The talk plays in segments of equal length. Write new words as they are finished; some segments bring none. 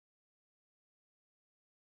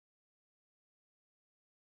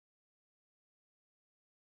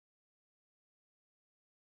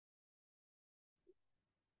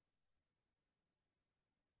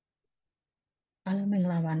Hello,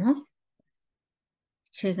 Minglavano.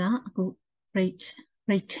 Chega,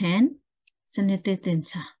 grade 10, Sanete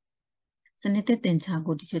Tencha. Sanete Tencha,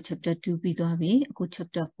 go to chapter 2, Bidovi, go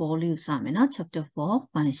chapter 4, Liu Samena, chapter 4,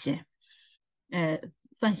 Function.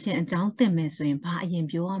 Function and down the meso in Pa in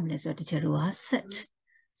Bioamles or the Cherua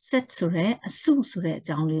set sure, a su sure,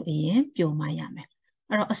 down Liu in Bio Miami.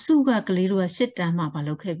 A suga Galiru, a shit down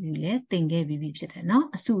Mabaloke Vile, then gave me no,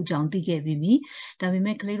 a su John D gave me, that we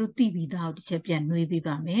make little TV without the champion, we be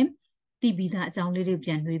by me. TV that down little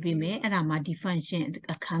pian we be me, and I'm a definition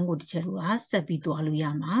a kango de Cherua, Sabi to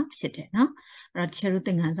Aluyama, Shetena, or a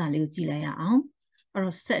cheruting as a little Gilaya, or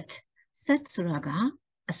a set suraga,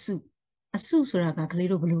 a su suraga,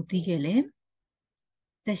 little blue tigele.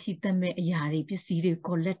 The shitame yari pisiri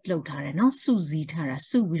collect lotare, no Susie Tara,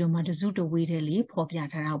 Su Vidoma de Zuto Widely,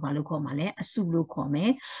 Popiatara Balucomale, a Sulu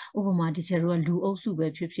come, Obama de Cherua Lu also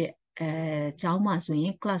web pipit. Jauma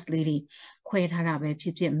swing class lady, quaid harabe,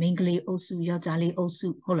 pipit, mingly osu, yajali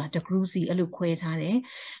osu, hola de cruisy, a look quaid hare,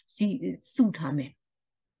 see suitame.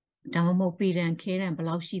 Damamo Peter and Karen and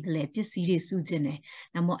Balaushi the left, just see Sujane.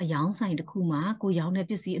 Namo a young sign the Kuma, go young up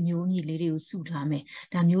to see a muni lady who suitame,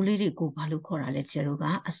 the new lady go Balukora let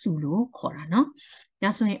Cheruga, a Sulu, Corana.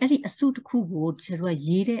 That's when a suit kubo, Cherua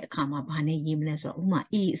yede, Kama Bane yimless or Uma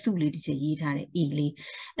e suli yitare ely.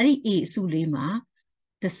 E sulima.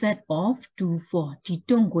 The set of 2, 4.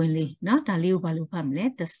 Titongwele, not a leo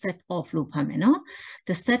balupamle, the set of lupameno,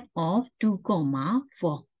 the set of 2,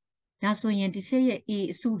 4. That's when you say a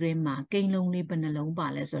surema, gain lonely banalong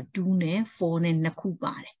bales or 2 ne, 4 ne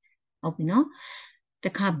nakubare. Opino, the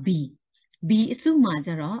car B. B suma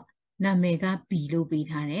jaro, namega below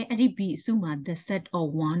bitare, and B suma, the set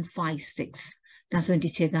of 1, 5, 6. That's when you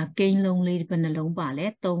say gain lonely banalong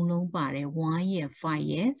bale, tone long bare, 1 year, 5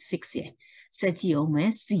 year, 6 year.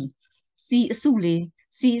 Sajiome C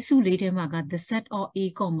sule maga the set of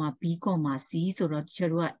A, B, C so that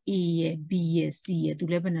cherua A, B, C to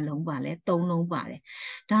level along bale, tone long bale.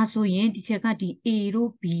 That's so yen the cheka the A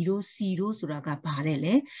ro, B ro, C ro suraga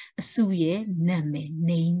parele, a suye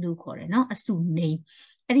name no core, no a su name.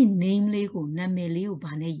 Any name lego name leo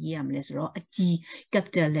bane yamless ro a G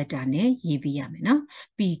capital letter ne yibiame no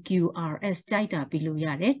PQRS jaita below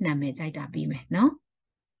yare name jaita bime no.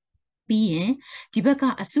 Being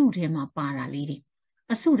Tibaka a suit him a para lady.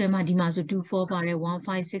 A suit him a dimazo 2, 4 bare 1,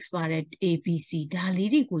 5, 6 bare ABC. Da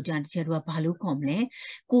lady go jan cherua palu comle,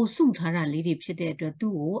 go suit her a lady pshede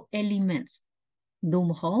duo elements.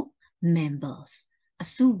 Domho members. A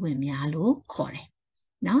suit with mialo core.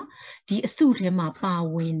 Now, the suit him a pa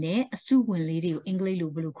winne, a suit when lady English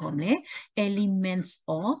blue comle, elements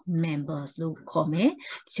or members lo come,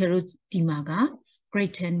 cherut dimaga.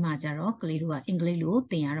 Grade 10 Majaro, Kalidua, English,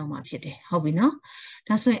 Tena Mapshete. How we know?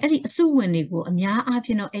 That's why Eddie Su when they go, Mia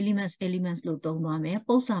Apino elements, lo doname,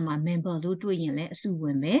 Posama member lo doing le, Su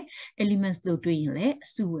weme, elements lo doing le,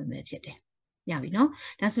 Su weme. Yeah, we know.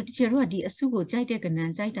 That's what the Cherua di Asugo Jaitek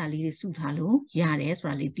and Jaita Lady Sutalo, Yares,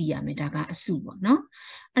 Rally Dia Medaga Asubo, no?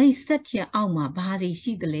 And he set here Alma, Bari,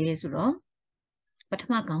 she the layers, but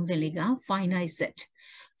my counseliga, finite set.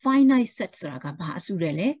 Finite sets raga ba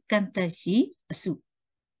asurele, kantashi asu.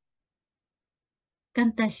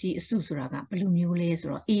 Kantashi asusuraga, blumules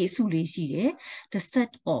or a sulishi, the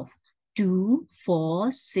set of 2,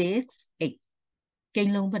 4, 6, 8.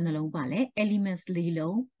 Gainlong banalong bale, elements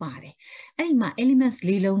lilo bare. And my elements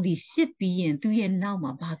lilo the ship being 2 year now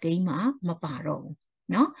ma bagema maparo.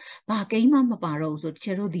 No? Bagema maparo, so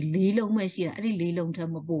chero the lilo meshia, a lilo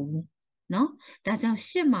term. No, that's how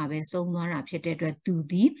Shemabe so Mara Pietra to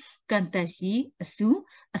the Kantashi, a su,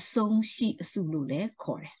 a song she a sulule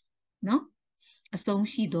core. No, a song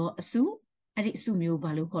she do a su, a sumio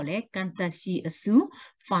balu cole, Kantashi a su,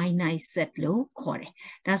 finite set low core.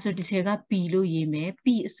 That's what this hega pilo yeme,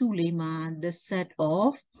 P sulema, the set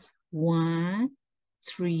of 1,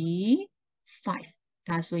 3, 5.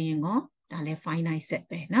 That's what you go. Dale finite set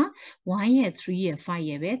be na 1 year 3 year 5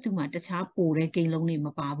 year be tu ma tacha po de gain long ni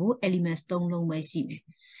ma pa bu elements 3 long be shi me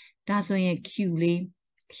da so yin q le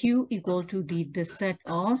q equal to the set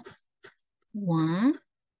of 1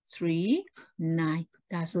 3 9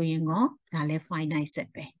 da so yin go dale finite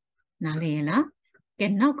set be na le yin la ke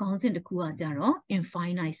naw kaung sin taku a ja ro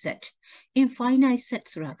infinite set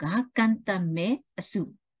sura ga kan tat me asu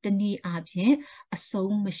tani a phyin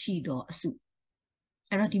asong mashi do asu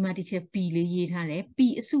Arotimatice P le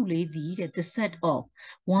P su lady the set of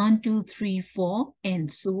 1, 2, 3, 4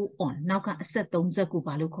 and so on. Now ka set donza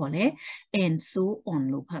kubalo kole and so on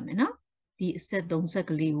lo pamena. The set donza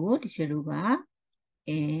kliwo the cheruba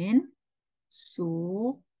and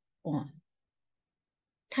so on.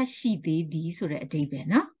 Tashi de di so that day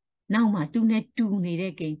bena. နောက်မှသူနဲ့တူနေ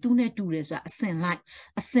တဲ့ဂိမ်းသူနဲ့တူတယ်ဆိုတာအစင်လို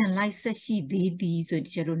က်ဆက်ရှိသေးသည်ဆိုရင်တ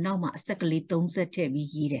ချို့တို့နောက်မှအဆက်ကလေး30ထည့်ပြီး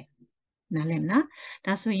ရေးတယ်နားလည်မလား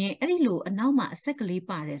ဒါဆိုရင်အဲ့ဒီလိုအနောက်မှာအဆက်ကလေး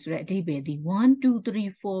ပါတယ်ဆိုတော့အဓိပ္ပာယ်ဒီ1 2 3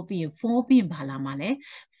 4ပြီးရင်4ပြီးရင်ဘာလာမှာလဲ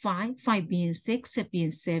5ပြီးရင်6 6ပြီးရ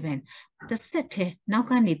င်7တစ်ဆက်ထဲနောက်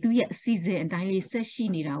ကနေသူ့ရဲ့အစီအစဉ်အတိုင်းလေးဆက်ရှိ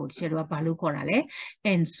နေတာကိုတချို့တို့ကဘာလို့ခေါ်တာလဲ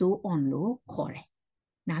and so on လို့ခေါ်တယ်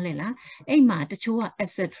နားလည်လားအဲ့မှာတချို့က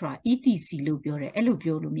etc etc လို့ပြောတယ်အဲ့လို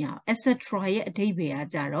ပြောလို့မရဘူး etc ရဲ့အဓိပ္ပာယ်က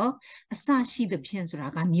ကြတော့အစရှိသဖြင့်ဆိုတာ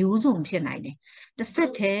ကမျိုးစုံဖြစ်နိုင်တယ်တစ်ဆ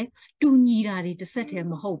က်တည်းတူညီတာတွေတစ်ဆက်တည်း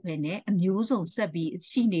မဟုတ်ဘဲနဲ့အမျိုးစုံဆက်ပြီး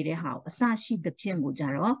ရှိနေတဲ့ဟာကိုအစရှိသဖြင့်ကိုကြ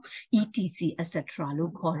တော့ etc etc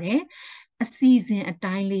လို့ခေါ်တယ်အစီအစဉ်အ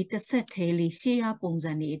တိုင်းလေးတစ်ဆက်တည်းလေးရှေ့ရပုံ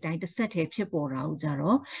စံတွေအတိုင်းတစ်ဆက်တည်းဖြစ်ပေါ်တာကိုကြ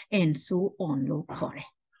တော့ and so on လို့ခေါ်တယ်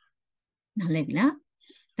နားလည်ပြီလား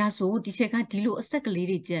ဒါဆိုဒီချက်ကဒီလိုအဆက်ကလေး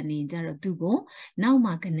တွေကြံနေကြတော့သူကိုနောက်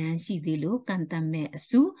မှကဏ္ဍရှိသေးလို့ကန်တမဲ့အ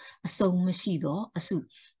စုအစုံမရှိတော့အစု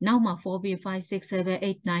နောက်မှ4 5 6 7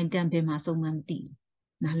 8 9 10ဘယ်မှာဆုံးမှမသိဘူး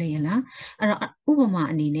နားလည်ရလားအဲ့တော့ဥပမာ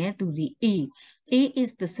အနေနဲ့သူဒီ A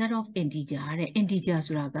is the set of integer တဲ့ integer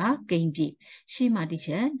ဆိုတာကကိန်းပြည့်ရှေ့မှာဒီ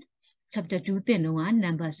ချက်chapter 2သင်တော့က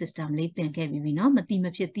number system လေးသင်ခဲ့ပြီးပြီเนาะမတိမ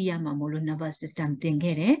ဖြစ်သိရမှာမို့လို့ number system သင်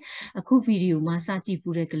ခဲ့တယ်အခုဗီဒီယိုမှာစကြည့်ပူ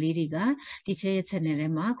တဲ့ကလေးတွေကဒီချက်ရဲ့ channel ထဲ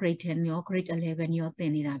မှာ grade 10ရော grade 11ရောသ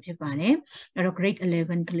င်နေတာဖြစ်ပါတယ်အဲ့တော့ grade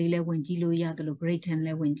 11ကလေးလည်းဝင်ကြည့်လို့ရတယ်လို့ grade 10လ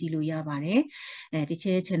ည်းဝင်ကြည့်လို့ရပါတယ်ဒီချ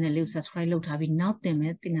က်ရဲ့ channel လေးကို subscribe လုပ်ထားပြီးနောက်သင်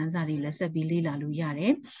မဲ့သင်ခန်းစာတွေလည်းဆက်ပြီးလေ့လာလို့ရတ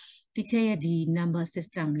ယ်ဒီချက်ရဲ့ဒီ number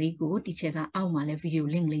system လေးကိုဒီချက်ကအောက်မှာလည်း video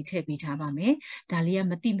link လေးထည့်ပေးထားပါမယ်ဒါလေးက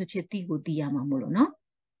မတိမဖြစ်သိကိုသိရမှာမို့လို့เนาะ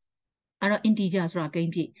အဲ့တော့ integer ဆိုတာကိ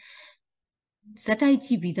န်းပြည့်ဇက်တိုက်ကြ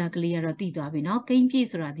ည့်ပြီးသားကလေးကတော့သိသွားပြီเนาะကိန်းပြည့်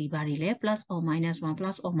ဆိုတာဒီဘာတွေလဲ plus or minus 1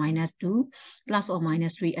 plus or minus 2 plus or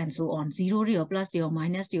minus 3 and so on 0တွေရော plus တွေရော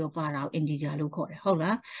minus တွေရောပါတာကို integer လို့ခေါ်တယ်ဟုတ်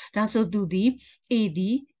လားဒါဆိုသူဒီ a ဒီ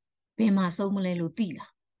ဘယ်မှာဆုံးမလဲလို့သိ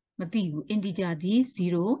လားမသိဘူး integer ဒီ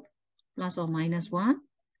0 plus or minus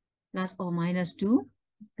 1 plus or minus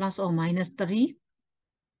 2 plus or minus 3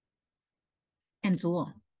 and so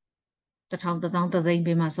onတထောင်သိန်း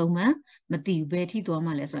ပေးမှဆုံးမှမသိဘူးဘယ်ထိသွား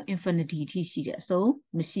မှလဲဆိုတော့ infinity အထိရှိတယ်အဆုံး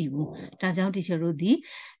မရှိဘူးဒါကြောင့် teacher တို့ဒီ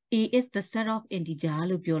A is the set of integer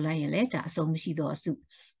လို့ပြောလိုက်ရင်လည်းဒါအဆုံးမရှိတော့အစု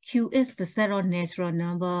Q is the set of natural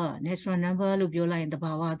number လို့ပြောလိုက်ရင်သ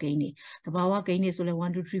ဘာဝကိန်းတွေဆိုလဲ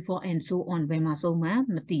1 2 3 4 and so on ဘယ်မှာဆုံးမှ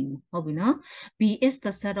မသိဘူးဟုတ်ပြီနော် B is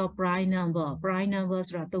the set of prime number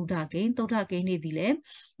ဆိုတာသုဒ္ဓကိန်းတွေဒီလဲ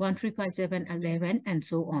1 3 5 7 11 and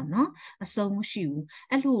so on နော်အဆုံးမရှိဘူး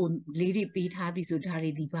အဲ့လိုလေးတွေပေးထားပြီဆိုဒါ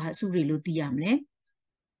တွေဒီဘာအစုတွေလို့သိရမလဲ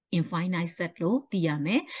infinite set လို့သိရမ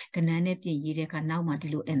ယ်ကဏ္ဍနဲ့ပြင်ရေးတဲ့အခါနောက်မှာဒီ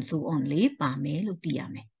လို and so on လေးပါမယ်လို့သိရ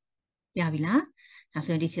မယ်ရပြီလားဒါ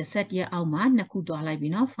ဆိုရင်ဒီချက် set ရဲ့အောက်မှာနှစ်ခုသွားလိုက်ပြီ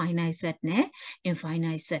နော် finite set နဲ့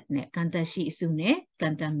infinite set နဲ့ကန့်သက်ရှိအစုနဲ့က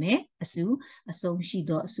န့်သက်မဲ့အစုအဆုံးရှိ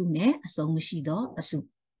သောအစုနဲ့အဆုံးမရှိသောအစု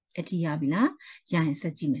အထိရပြီလားရရင်ဆ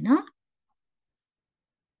က်ကြည့်မယ်နော်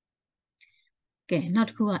ကဲနောက်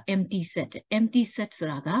တစ်ခုက empty set ဆို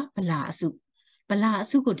တာကဗလာအ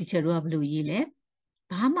စုကိုဒီချက်တော့ဘယ်လိုရေးလဲ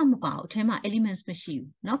ဘာမှမပါဘူးအထဲမှာ elements မရှိဘူး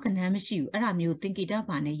เนาะကဏ္ဍမရှိဘူးအဲ့ဒါမျိုးသင်္ကေတ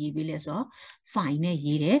ဘာနဲ့ရေးပေးလဲဆိုတော့ file နဲ့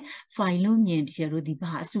ရေးတယ် file လို့မြင်တချို့တို့ဒီ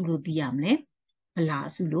ဘာအစုလို့သိရမလဲဗလာ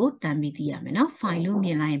အစုလို့တမ်းပြီးသိရမယ်เนาะ file လို့မြ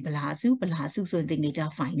င်လိုက်ရင်ဗလာအစုဆိုရင်သင်္ကေတ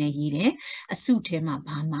file နဲ့ရေးတယ်အစုထဲမှာ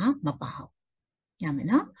ဘာမှမပါဘူးရမယ်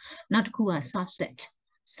เนาะနောက်တစ်ခုက subset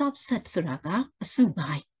ဆိုတာကအစု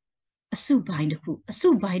ပိုင်းတ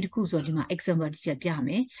စ်ခုဆိုတော့ဒီမှာ example တစ်ချက်ပြမ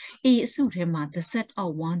ယ် A အစုထဲမှာ the set of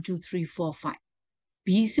 1 2 3 4 5 B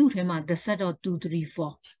စုထဲမှာ the set of 2 3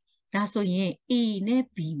 4ဒါဆိုရင် A နဲ့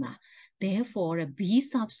B မှာ therefore B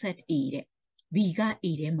subset A တဲ့ B က A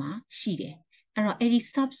ထဲမှာရှိတယ်အဲ့တော့အဲ့ဒီ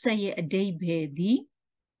subset ရဲ့အဓိပ္ပာယ်ဒီ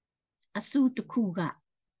အစုတစ်ခုက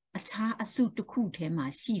အခြားအစုတစ်ခုထဲမှာ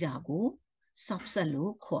ရှိတာကို subset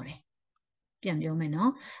လို့ခေါ်တယ်ပြန်ပြောမယ်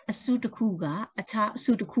နော်အစုတစ်ခုကအခြားအ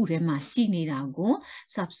စုတစ်ခုထဲမှာရှိနေတာကို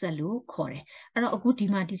subset လို့ခေါ်တယ်အဲ့တော့အခုဒီ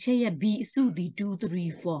မှာဒီချက်ရဲ့ B အစုဒီ2 3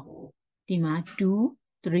 4ဒီမှာ2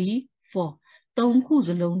 3 4 3ခုစ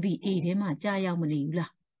လုံးဒီ A ထဲမှာကြာရောက်မနေဘူး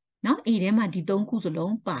လားနော် A ထဲမှာဒီ3ခုစ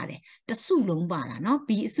လုံးပါတယ်တစုလုံးပါတာနော် B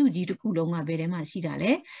အစုကြီးတစ်ခုလုံးကဘယ်ထဲမှာရှိတာ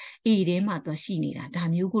လဲ A ထဲမှာတော့ရှိနေတာဒါ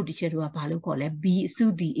မျိုးကိုဒီချက်တို့ကဘာလို့ခေါ်လဲ B အစု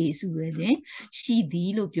ဒီ A အစုပဲစဉ်ရှိသ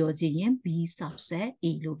ည်လို့ပြောခြင်းရင် B subset A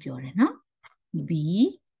လို့ပြောတယ်နော် B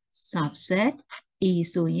subset A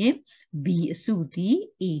ဆိုရင် B အစုဒီ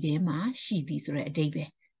A ထဲမှာရှိသည်ဆိုတဲ့အဓိပ္ပာ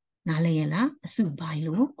ယ်နားလည်ရလားအစုပိုင်း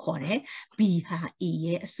လို့ခေါ်တယ် B ဟာ A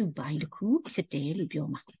ရဲ့အစုပိုင်းတစ်ခုဖြစ်တယ်လို့ပြော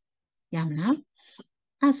မှာရမလား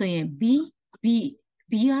အဲ့ဆိုရင် B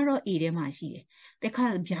ကတော့ A ထဲမှာရှိတယ်တခါ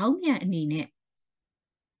ပြောင်းပြန်အနေနဲ့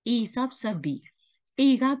A subset B A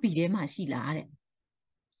က B ထဲမှာရှိလားတဲ့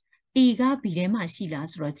A က B ထဲမှာရှိလား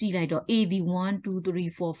ဆိုတော့ကြည့်လိုက်တော့ A ဒီ1 2 3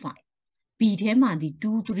 4 5 B ထဲမှာဒီ2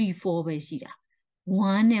 3 4ပဲရှိတာ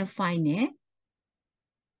1နဲ့5နဲ့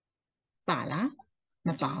ပါလားမ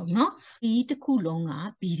ပါဘူးเนาะ A တစ်ခုလုံးက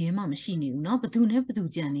B ထဲမှာမရှိနေဘူးเนาะဘယ်သူနဲ့ဘယ်သူ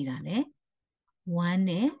ကြံနေတာလဲ1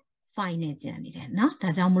နဲ့5နဲ့ကြံနေတယ်เนาะဒါ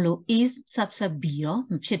ကြောင့်မလို့ A subset B တော့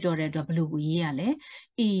မဖြစ်တော့တဲ့အတွက်ဘယ်လိုကိုရေးရလဲ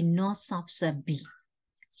A not subset B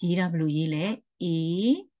ရေးတာဘယ်လိုရေးလဲ A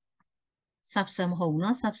subset မဟုတ်ဘူးเน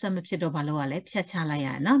าะ subset မဖြစ်တော့ဘာလို့ရလဲဖြတ်ချလိုက်ရ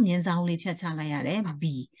တယ်เนาะမြင်းဆောင်လေးဖြတ်ချလိုက်ရတယ် B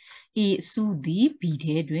A အစုသည် B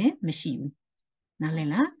ထဲတွင်မရှိဘူးနားလည်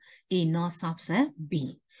လား A not subset B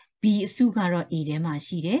B အစုကတော့ A ထဲမှာ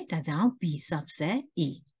ရှိတယ်ဒါကြောင့် B subset A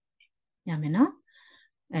ရမယ်เนาะ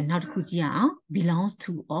နောက်တစ်ခုကြည့်အောင် belongs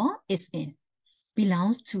to or is in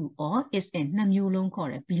belongs to or is in နှစ်မျိုးလုံးခေါ်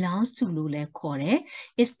တယ် belongs to လို့လည်းခေါ်တယ်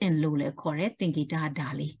is in လို့လည်းခေါ်တယ်သင်္ကေတဒါ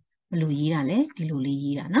လေးဘယ်လိုရေးတာလဲဒီလိုလေး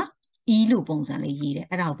ရေးတာเนาะ E လို့ပုံစံလေးရေးတယ်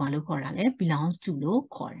အဲ့ဒါကိုဘာလို့ခေါ်တာလဲ belongs to လို့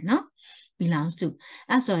ခေါ်တယ်เนาะ belongs to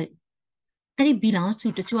အဲ့ဆိုအဲ့ဒီ belongs to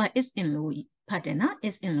တချို့က is in လို့ဖတ်တယ်နော်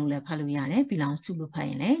is in လို့လည်းဖတ်လို့ရတယ် belongs to လို့ဖတ်ရ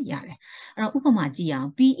င်လည်းရတယ်အဲ့တော့ဥပမာကြည့်အောင်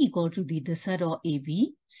P equal to the set of A B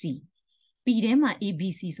C P ထဲမှာ A B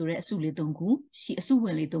C ဆိုတဲ့အစုလေး၃ခုရှိအစုဝ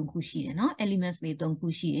င်လေး၃ခုရှိတယ်နော် elements လေး၃ခု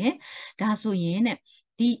ရှိတယ်ဒါဆိုရင်တဲ့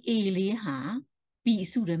ဒီ A လေးဟာ B အ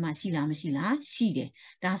စုထဲမှာရှိလားမရှိလားရှိတယ်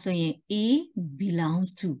ဒါဆိုရင် A belongs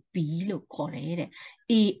to B လို့ခေါ်တယ်တဲ့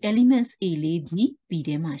A elements A လေးဒီ B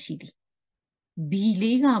ထဲမှာရှိသည် B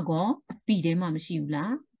လေးကတော့ B ထဲမှာမရှိဘူး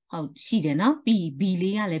လားဟုတ်ရှိတယ်နော် B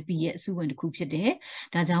လေးကလည်း B ရဲ့အစုဝင်တစ်ခုဖြစ်တယ်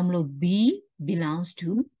ဒါကြောင့်မလို့ B belongs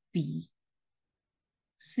to B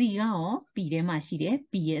C ကရော B ထဲမှာရှိတယ်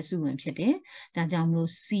B ရဲ့အစုဝင်ဖြစ်တယ်ဒါကြောင့်မ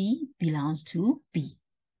လို့ C belongs to B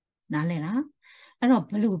နားလည်လားအဲ့တော့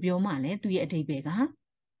ဘယ်လိုပြောမှလဲသူရဲ့အဓိပ္ပာယ်က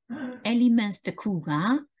elements တစ်ခုက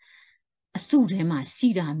အစုထဲမှာရှိ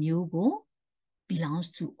တာမျိုးကို belongs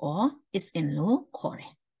to or is in လို့ခေါ်တ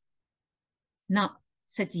ယ်နောက်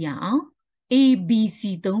ဆက်ကြည့်ရအောင် A B C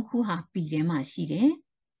 ၃ခုဟာ B ထဲမှာရှိတယ်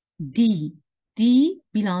D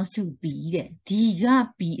belongs to B တဲ့ D က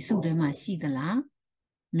B အစုထဲမှာရှိသလား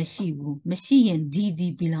မရှိဘူးမရှိရင် D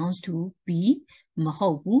belongs to B မဟု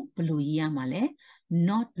တ်ဘူးဘယ်လိုရေးရမှာလဲ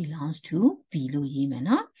not belongs to B လို့ရေးမယ်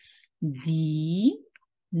နော် D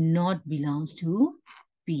not belongs to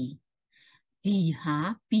B D ဟာ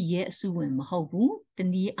B ရဲ့အစုဝင်မဟုတ်ဘူးတ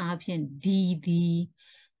နည်းအားဖြင့် D ဒီ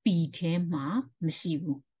P ထဲမှာမရှိ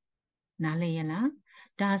ဘူးနားလည်ရလား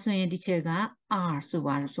ဒါဆိုရင်ဒီချက်က R ဆို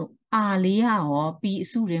ပါတော့ဆို R လေးကရော P အ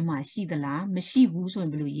စုထဲမှာရှိသလားမရှိဘူးဆိုရ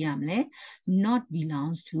င်ဘယ်လိုရေးရမလဲ not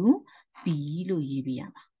belongs to P လို့ရေးပြရ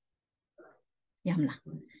မှာရမလား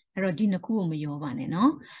အဲ့တော့ဒီနှစ်ခုကိုမရောပါနဲ့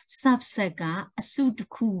နော် subset ကအစုတစ်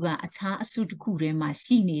ခုကအခြားအစုတစ်ခုထဲမှာ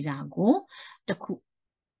ရှိနေတာကိုတစ်ခု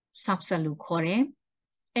subset လို့ခေါ်တယ်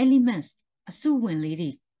elements အစုဝင်လေးတွေ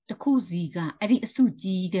တစ်ခုစီကအဲ့ဒီအစု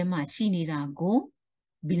ကြီးထဲမှာရှိနေတာကို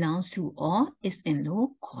belongs to or is in လို့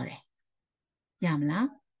ခေါ်တယ်ရမလား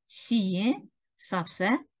ရှိရင်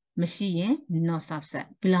subset မရှိရင် not subset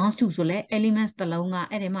belongs to ဆိုလဲ elements တစ်လုံးက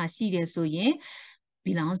အဲ့ဒီမှာရှိတယ်ဆိုရင်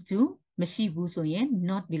belongs to မရှိဘူးဆိုရင်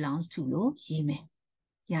not belongs to လို့ရေးမယ်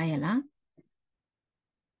ရရလား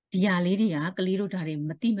ဒီဟာလေးတွေကကလေးတို့ဒါတွေ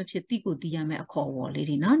မသိမဖြစ်သိကိုသိရမယ်အခေါ်အဝေါ်လေး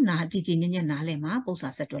တွေနော်နားကြည်ကြည်ညံ့ညံ့နားလည်မှာပုံစံ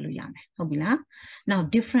ဆက်တွဲလို့ရမယ်ဟုတ်ပြီလား now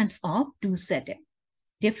difference of two set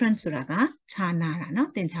difference ဆိုတာကခြားနာတာနော်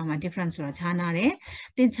သင်္ချာမှာ difference ဆိုတာခြားနာတယ်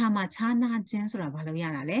သင်္ချာမှာခြားနာခြင်းဆိုတာဘာလို့ရ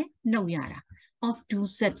တာလဲနှုတ်ရတာ of two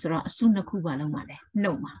set ဆိုတော့အစုနှစ်ခုပါလုံးပါလေ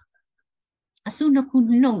နှုတ်မှာအစုနှစ်ခု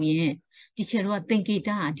နှုတ်ရင်ဒီချေတို့ကသင်္ကေတ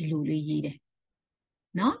ကဒီလိုလေးရေးတယ်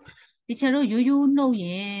နော်ဒီချေတို့ရိုးရိုးနှုတ်ရ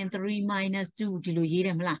င်3 - 2ဒီလိုရေးတ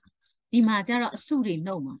ယ်မလားဒီမှာကျတော့အစုတွေ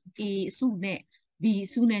နှုတ်မှာ A အစုနဲ့ B အ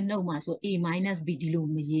စုနဲ့နှုတ်မှာဆို A - B ဒီလို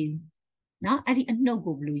မရေးဘူးနော်အဲ့ဒီအနှုတ်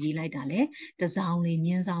ကိုဘယ်လိုရေးလိုက်တာလဲတစောင်းလေးမြ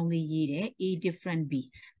င်းဆောင်လေးရေးတယ် A different B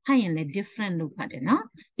ဖတ်ရင်လည်း different လို့ဖတ်တယ်နော်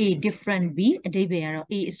A different B အဓိပ္ပာယ်ကတော့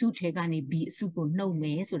A အစုထဲကနေ B အစုကိုနှုတ်မ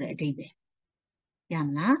ယ်ဆိုတဲ့အဓိပ္ပာယ်ရမ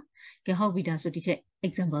လားကဲဟုတ်ပြီဒါဆိုဒီချက်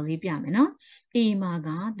example လေးပြမယ်နော် A မှာက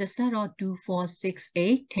the set of 2 4 6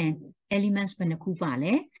 8 10 elements ဘယ်နှခုပါ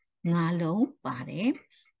လဲ5လုံးပါတယ်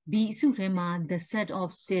B အစုထဲမှာ the set of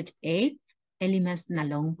set 8 elements နှ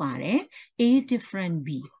လုံးပါတယ် A different B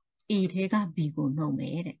A ထဲက B ကိုနှုတ်မ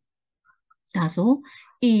ယ်တဲ့ဒါဆို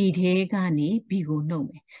A ထဲကနေ B ကိုနှုတ်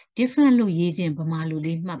မယ် different လို့ရေးခြင်းဗမာလို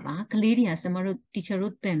လေးမှတ်ပါကလေးတွေကစမတို့ teacher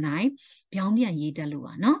တို့သင်တိုင်းပြောင်းပြန်ရေးတတ်လို့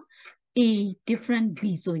ပါနော် A different B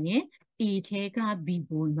ဆိုရင် A ထဲက B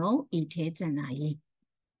ကိုနှုတ် A ထဲကျန်တာရေး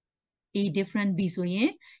A different B ဆိုရင်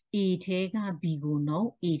A ထဲက B ကိုနှုတ်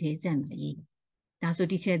A ထဲကျန်တာရေးဒါဆို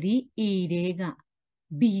teacher ဒီ A ထဲက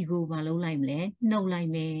B ကိုဘာလုပ်လိုက်မလဲနှုတ်လိုက်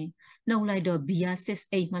မယ်နှုတ်လိုက်တော့ B က6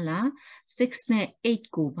 8မလား6နဲ့8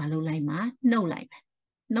ကိုဘာလုပ်လိုက်မှာနှုတ်လိုက်မယ်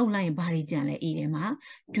နှုတ်လိုက်ရင်ဘာတွေကြံလဲ A ထဲမှာ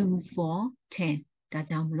2 4 10ဒါ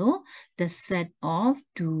ကြောင့်မလို့ the set of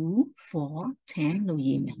 2 4 10လို့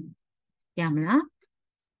ရေးမယ်ရမလား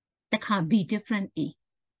တခါ B different A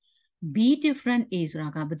B different A ဆိုတာ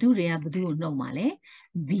ကဘသူတွေကဘသူကိုနှုတ်မှာလဲ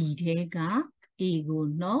B ထဲက A ကို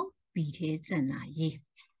နှုတ် B ထဲကျန်တာရေး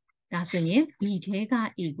ဒါဆိုရင် B ထဲက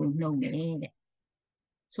A ကိုနှုတ်မယ်တဲ့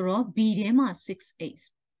ဆိုတော့ B ထဲမှာ6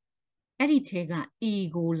 8အဲ့ဒီထဲက A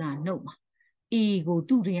ကိုလာနှုတ်မှာ A ကို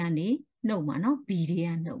သူ့တွေကနေနှုတ်မှာနော် B တွေက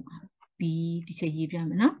နှုတ်မှာ B ဒီချက်ရေးပြ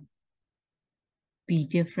မယ်နော် B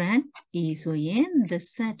different A ဆိုရင် the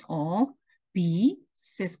set of B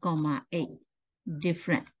 6,8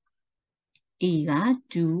 different A က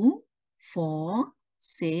2 4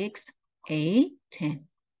 6 8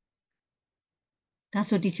 10ဒါ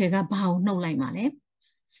ဆိုဒီချက်ကဘာကိုနှုတ်လိုက်မှာလဲ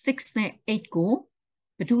6နဲ့8ကို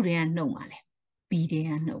ဘယ်သူတွေကနှုတ်မှာလဲ B တွေ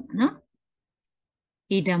ကနှုတ်မှာနော်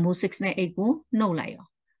A တန်ဖိုး6နဲ့8ကိုနှုတ်လိုက်ရော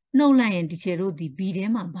နှုတ်လိုက်ရင်ဒီချက်တို့ဒီ B ထဲ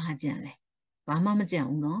မှာဘာကြံလဲဘာမှမကြံ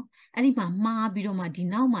ဘူးနော်အဲ့ဒီမှာမှားပြီးတော့မှဒီ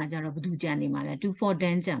နောက်မှာကျတော့ဘယ်သူကြံနေမှာလဲ2 4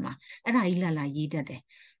 10ကြံမှာအဲ့ဒါကြီးလာရေးတတ်တယ်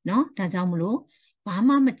နော်ဒါကြောင့်မလို့ဘာ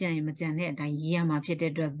မှမကြံရင်မကြံတဲ့အတိုင်းရေးရမှာဖြစ်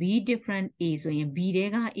တဲ့အတွက် B different A ဆိုရင် B ထဲ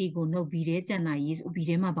က A ကိုနှုတ် B ထဲကြံတာရေးဆို B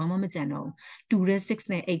ထဲမှာဘာမှမကြံတော့ဘူး2နဲ့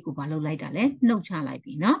6နဲ့8ကိုဘာလုပ်လိုက်တာလဲနှုတ်ချလိုက်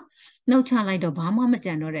ပြီနော်နှုတ်ချလိုက်တော့ဘာမှမ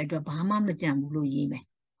ကြံတော့တဲ့အတွက်ဘာမှမကြံဘူးလို့ရေးမယ်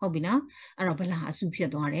ဟုတ်ပြီနော်အဲ့တော့ဗလာအစုဖြစ်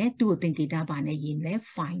သွားတယ်သူ့ကိုသင်္ကေတဘာနဲ့ရေးမလဲ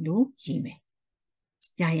fine လို့ရေးမယ်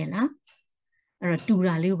ရရဲ့လားအဲ့တော့တူ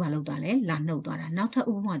တာလေးကိုဘာလုပ်သွားလဲလာနှုတ်သွားတာနောက်ထပ်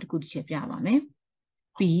ဥပမာတစ်ခုတစ်ချက်ပြပါမယ်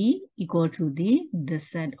P equal to the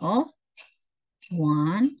set of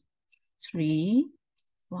 1 3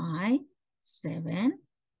 5 7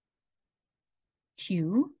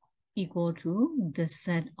 Q equal to the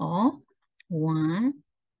set of 1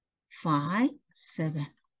 5 7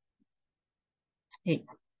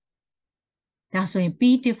 8ဒါဆိုရင် P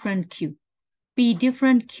different Q P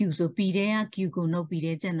different Q ဆို P ထဲက Q ကိုနှုတ် P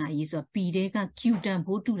ထဲကျန်တာရေးဆို P ထဲက Q တန်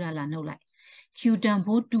ဖိုးတူတာလာနှုတ်လိုက် Q တန်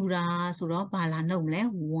ဖိုးတူတာဆိုတော့ဘာလာနှုတ်မလဲ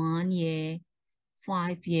1ရယ်5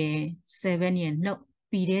ရယ်7ရယ်နှုတ်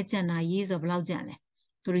P ထဲကျန်တာရေးဆိုဘယ်လောက်ကျန်လဲ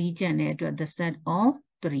3ကျန်တဲ့အတွက် the set of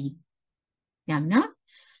 3ရမယ်နော်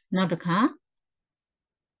နောက်တစ်ခါ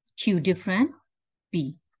Q different P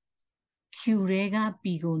Q ထဲက P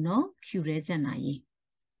ကိုနှုတ် Q ထဲကျန်တာရေး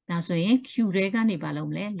ဒါဆိုရင် Q ထဲကနေဘာလုပ်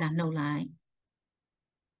မလဲလာနှုတ်လိုက်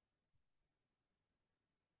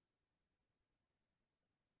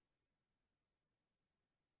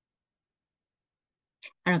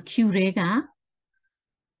အဲ့တော့ Q ထဲက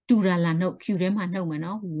တူတာလာနှုတ် Q ထဲမှာနှုတ်မယ်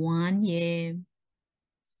နော်1ရယ်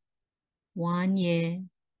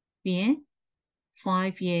ပြီးရင်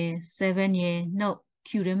5ရယ်7ရယ်နှုတ် Q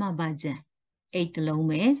ထဲမှာပါကြံ8တလုံး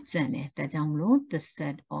ပဲကြံတယ်ဒါကြောင့်မလို့ the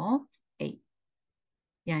set of 8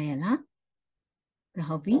ရရလား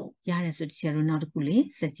ဟုတ်ပြီရတယ်ဆိုဒီချက်တော့နောက်တစ်ခုလေး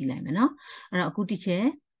ဆက်ကြည့်လိုက်မယ်နော်အဲ့တော့အခုဒီချက်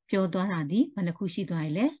ပြောသွားတာဒီဘယ်နှခုရှိသွားရ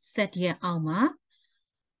လဲ set ရဲ့အောက်မှာ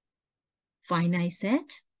finite set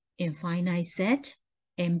infinite set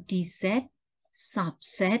empty set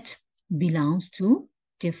subset belongs to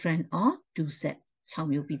different or two set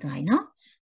 6မျိုးပြီးသွားပြီနော်